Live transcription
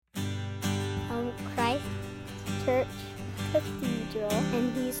Church Cathedral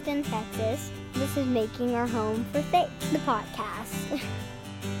in Houston, Texas. This is Making Our Home for Faith, the podcast.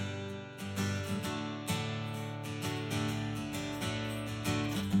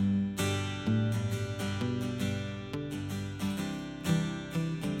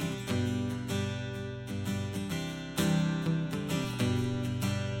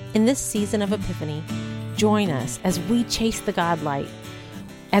 In this season of Epiphany, join us as we chase the God light,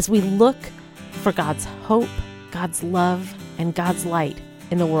 as we look for God's hope, God's love, and God's light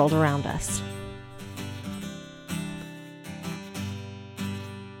in the world around us.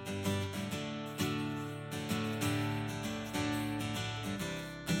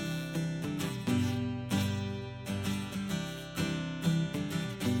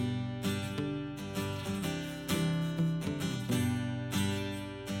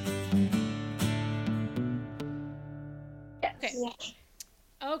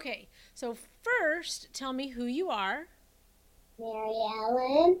 Okay, so first, tell me who you are. Mary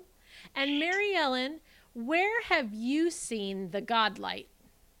Ellen. And Mary Ellen, where have you seen the God light?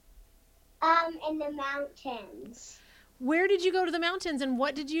 In the mountains. Where did you go to the mountains and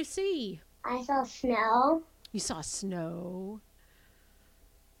what did you see? I saw snow. You saw snow.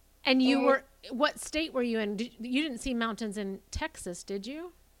 And you were, what state were you in? You didn't see mountains in Texas, did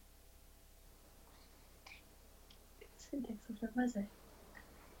you? In Texas, where was it?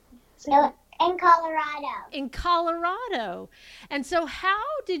 In Colorado. In Colorado. And so how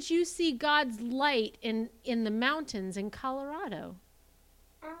did you see God's light in the mountains in Colorado?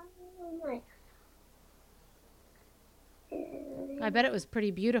 I bet it was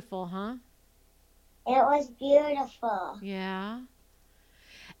pretty beautiful, huh? It was beautiful. Yeah.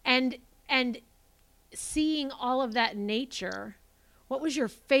 And seeing all of that nature, what was your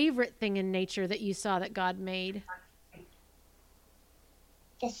favorite thing in nature that you saw that God made?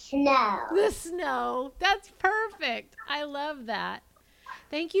 The snow. The snow. That's perfect. I love that.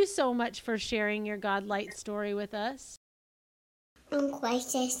 Thank you so much for sharing your God light story with us. And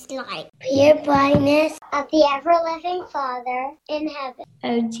Christ is light. Pure brightness of the ever-living Father in heaven.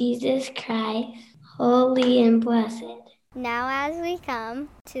 of Jesus Christ, holy and blessed. Now as we come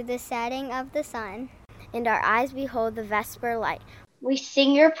to the setting of the sun, and our eyes behold the vesper light, we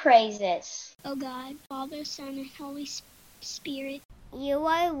sing your praises. O God, Father, Son, and Holy Spirit, You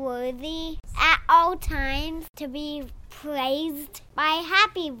are worthy at all times to be praised by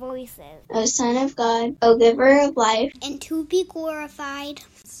happy voices. O Son of God, O Giver of life, and to be glorified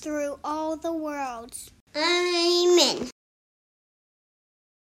through all the worlds. Amen.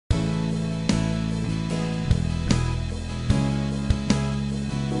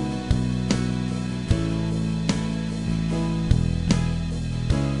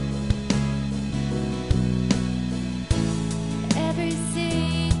 Every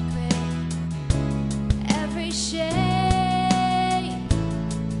secret, every shame,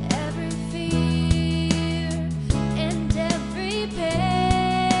 every fear, and every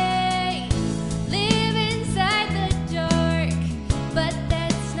pain live inside the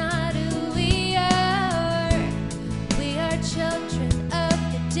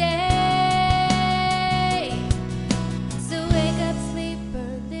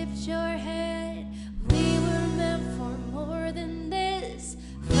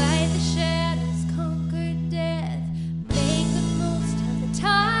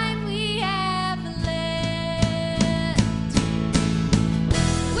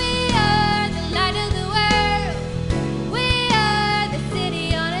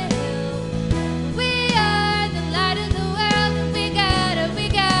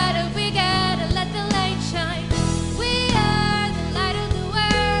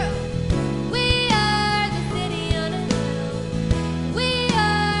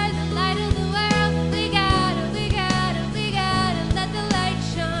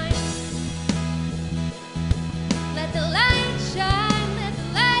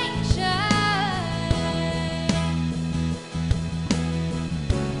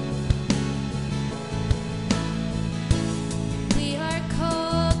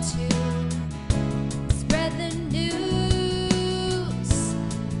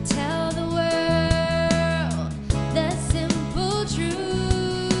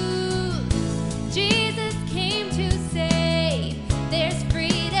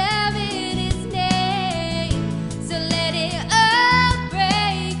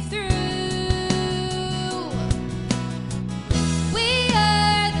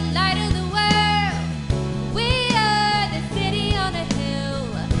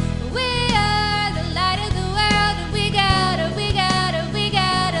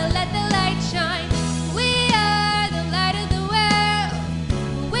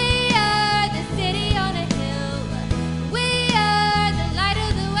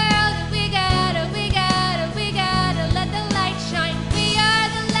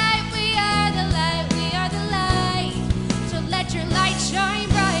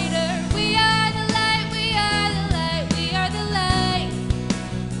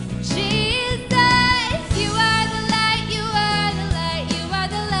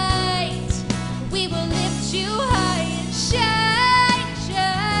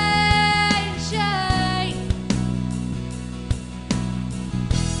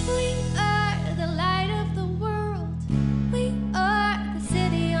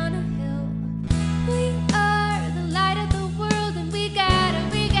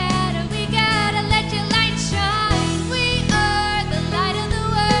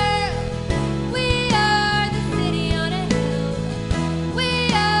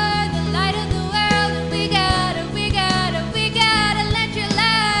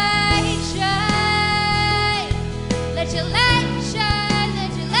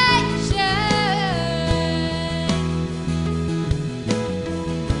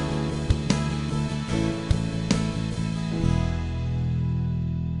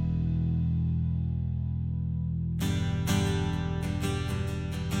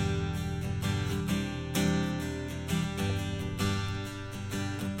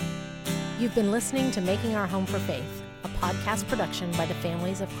You've been listening to Making Our Home for Faith, a podcast production by the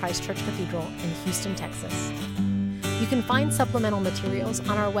families of Christ Church Cathedral in Houston, Texas. You can find supplemental materials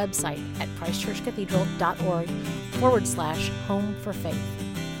on our website at christchurchcathedral.org/home for faith.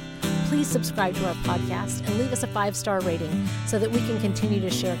 Please subscribe to our podcast and leave us a 5-star rating so that we can continue to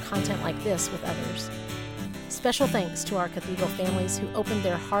share content like this with others. Special thanks to our Cathedral families who opened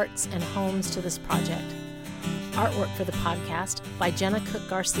their hearts and homes to this project. Artwork for the podcast by Jenna Cook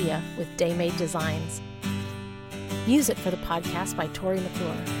Garcia with Daymade Designs. Music for the podcast by Tori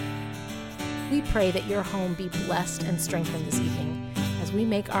McClure. We pray that your home be blessed and strengthened this evening as we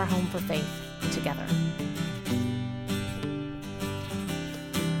make our home for faith together.